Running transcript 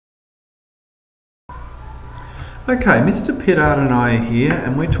Okay, Mr Pittard and I are here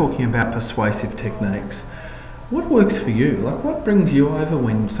and we're talking about persuasive techniques. What works for you? Like, what brings you over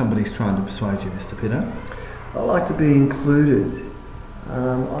when somebody's trying to persuade you, Mr Pittard? I like to be included.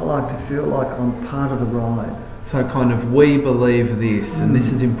 I like to feel like I'm part of the ride. So kind of, we believe this and this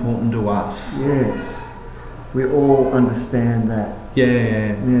is important to us. Yes, we all understand that.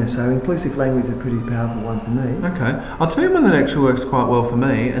 Yeah, so inclusive language is a pretty powerful one for me. Okay, I'll tell you one that actually works quite well for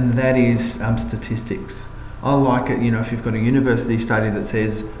me, and that is statistics. I like it, you know, if you've got a university study that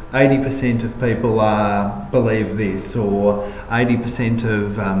says 80% of people believe this, or 80%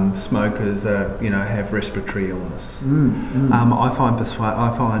 of smokers have respiratory illness. I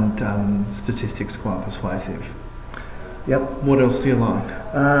find statistics quite persuasive. Yep. What else do you like?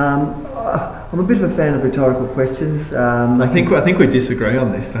 I'm a bit of a fan of rhetorical questions. I think we disagree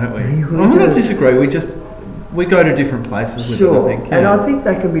on this, don't we? We don't disagree. We go to different places with it, I think. Yeah. And I think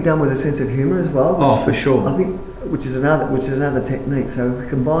that can be done with a sense of humour as well. For sure. I think which is another technique. So if we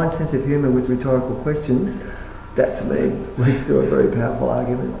combine sense of humour with rhetorical questions, that to me leads to a very powerful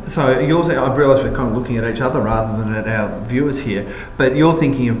argument. So I've realised we're kind of looking at each other rather than at our viewers here, but you're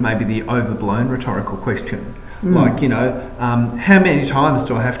thinking of maybe the overblown rhetorical question. Like, how many times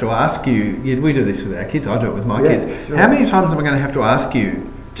do I have to ask you? We do this with our kids, I do it with my kids. Sure. How many times am I going to have to ask you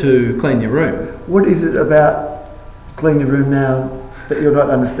to clean your room? What is it about clean your room now that you're not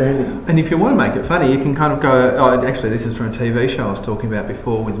understanding? And if you want to make it funny, you can kind of go, actually this is from a TV show I was talking about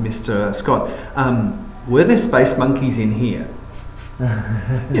before with Mr Scott. Were there space monkeys in here?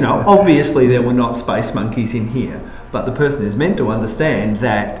 Obviously there were not space monkeys in here, but the person is meant to understand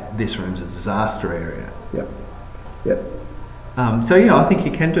that this room's a disaster area. Yep. I think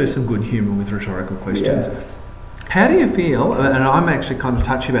you can do some good humour with rhetorical questions. Yeah. How do you feel, and I'm actually kind of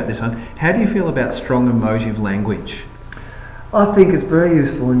touchy about this one, how do you feel about strong emotive language? I think it's very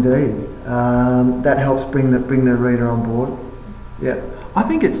useful indeed. That helps bring the reader on board. Yeah. I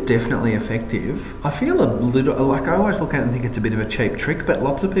think it's definitely effective. I feel a little, like I always look at it and think it's a bit of a cheap trick, but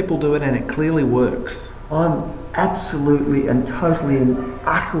lots of people do it and it clearly works. I'm absolutely and totally and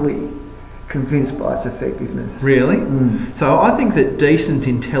utterly convinced by its effectiveness. Really? So I think that decent,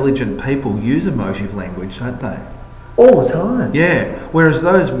 intelligent people use emotive language, don't they? All the time. Yeah, whereas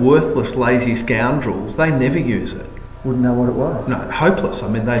those worthless, lazy scoundrels, they never use it. Wouldn't know what it was. No, hopeless. I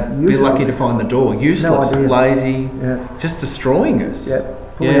mean, they'd be lucky to find the door. Useless, lazy, just destroying us.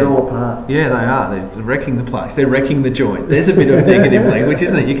 Pulling it all apart. Yeah, they are. They're wrecking the place. They're wrecking the joint. There's a bit of negative language,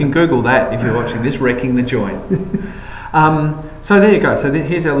 isn't it? You can Google that if you're watching this, wrecking the joint. So there you go. So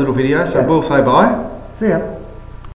here's our little video. So we'll say bye. See ya.